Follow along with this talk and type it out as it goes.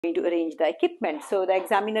going to arrange the equipment. So the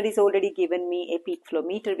examiner is already given me a peak flow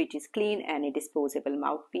meter which is clean, and a disposable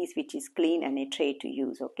mouthpiece which is clean, and a tray to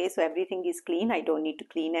use. Okay, so everything is clean. I don't need to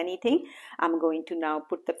clean anything. I'm going to now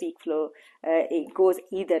put the peak flow. It goes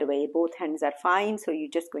either way, both hands are fine. So you're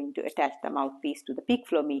just going to attach the mouthpiece to the peak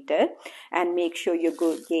flow meter and make sure your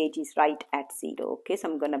gauge is right at 0. Okay, so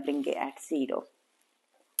I'm going to bring it at 0.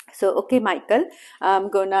 So, okay, Michael, I'm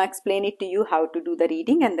gonna explain it to you how to do the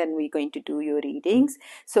reading, and then we're going to do your readings.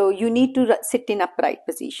 So you need to sit in upright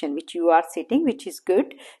position, which you are sitting, which is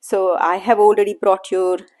good. So I have already brought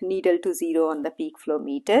your needle to 0 on the peak flow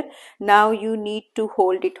meter. Now you need to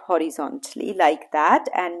hold it horizontally like that,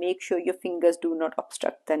 and make sure your fingers do not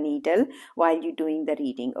obstruct the needle while you're doing the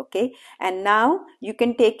reading. Okay, and now you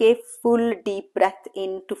can take a full deep breath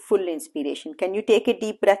into full inspiration. Can you take a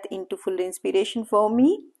deep breath into full inspiration for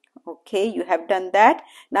me? Okay, you have done that.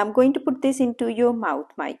 Now I'm going to put this into your mouth,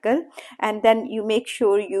 Michael, and then you make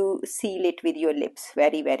sure you seal it with your lips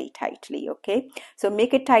very, very tightly. Okay, so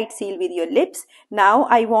make a tight seal with your lips. Now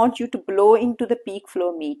I want you to blow into the peak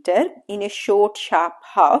flow meter in a short, sharp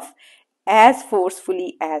huff as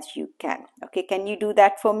forcefully as you can. Okay, can you do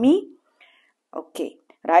that for me? Okay,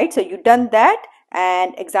 right, so you've done that,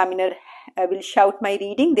 and examiner will shout my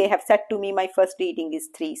reading. They have said to me my first reading is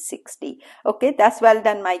 360. Okay, that's well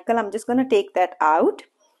done, Michael. I'm just going to take that out.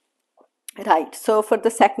 Right, so for the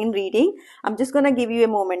second reading, I'm just going to give you a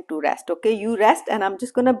moment to rest. Okay, you rest, and I'm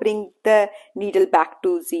just going to bring the needle back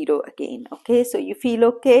to 0 again. Okay, so you feel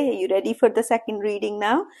okay? Are you ready for the second reading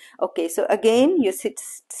now? Okay, so again, you're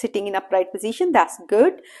sitting in upright position. That's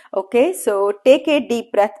good. Okay, so take a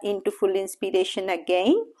deep breath into full inspiration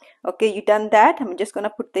again. Okay, you done that. I'm just going to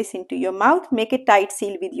put this into your mouth. Make a tight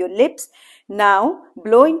seal with your lips. Now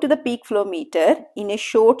blow into the peak flow meter in a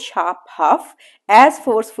short, sharp huff as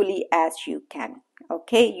forcefully as you can.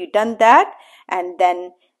 Okay, you done that, and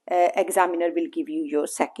then examiner will give you your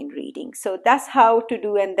second reading. So that's how to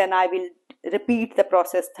do, and then I will repeat the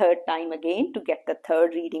process third time again to get the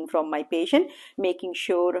third reading from my patient, making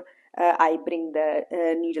sure I bring the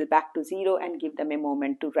needle back to 0 and give them a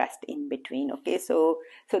moment to rest in between. Okay, so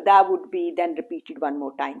that would be then repeated one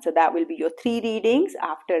more time. So that will be your 3 readings.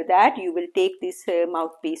 After that, you will take this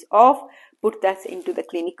mouthpiece off, put that into the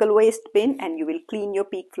clinical waste bin, and you will clean your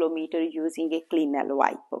peak flow meter using a Cleanel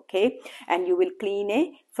wipe. Okay, and you will clean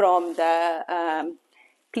it from the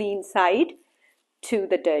clean side to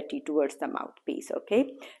the dirty towards the mouthpiece.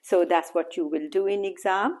 Okay, so that's what you will do in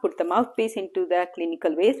exam. Put the mouthpiece into the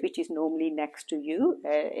clinical waste, which is normally next to you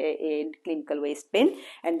in clinical waste bin,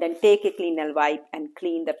 and then take a Cleanel wipe and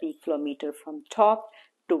clean the peak flow meter from top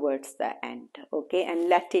towards the end. Okay, and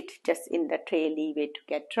let it just in the tray, leave it to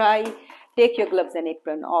get dry. Take your gloves and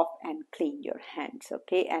apron off and clean your hands.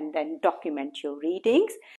 Okay, and then document your readings.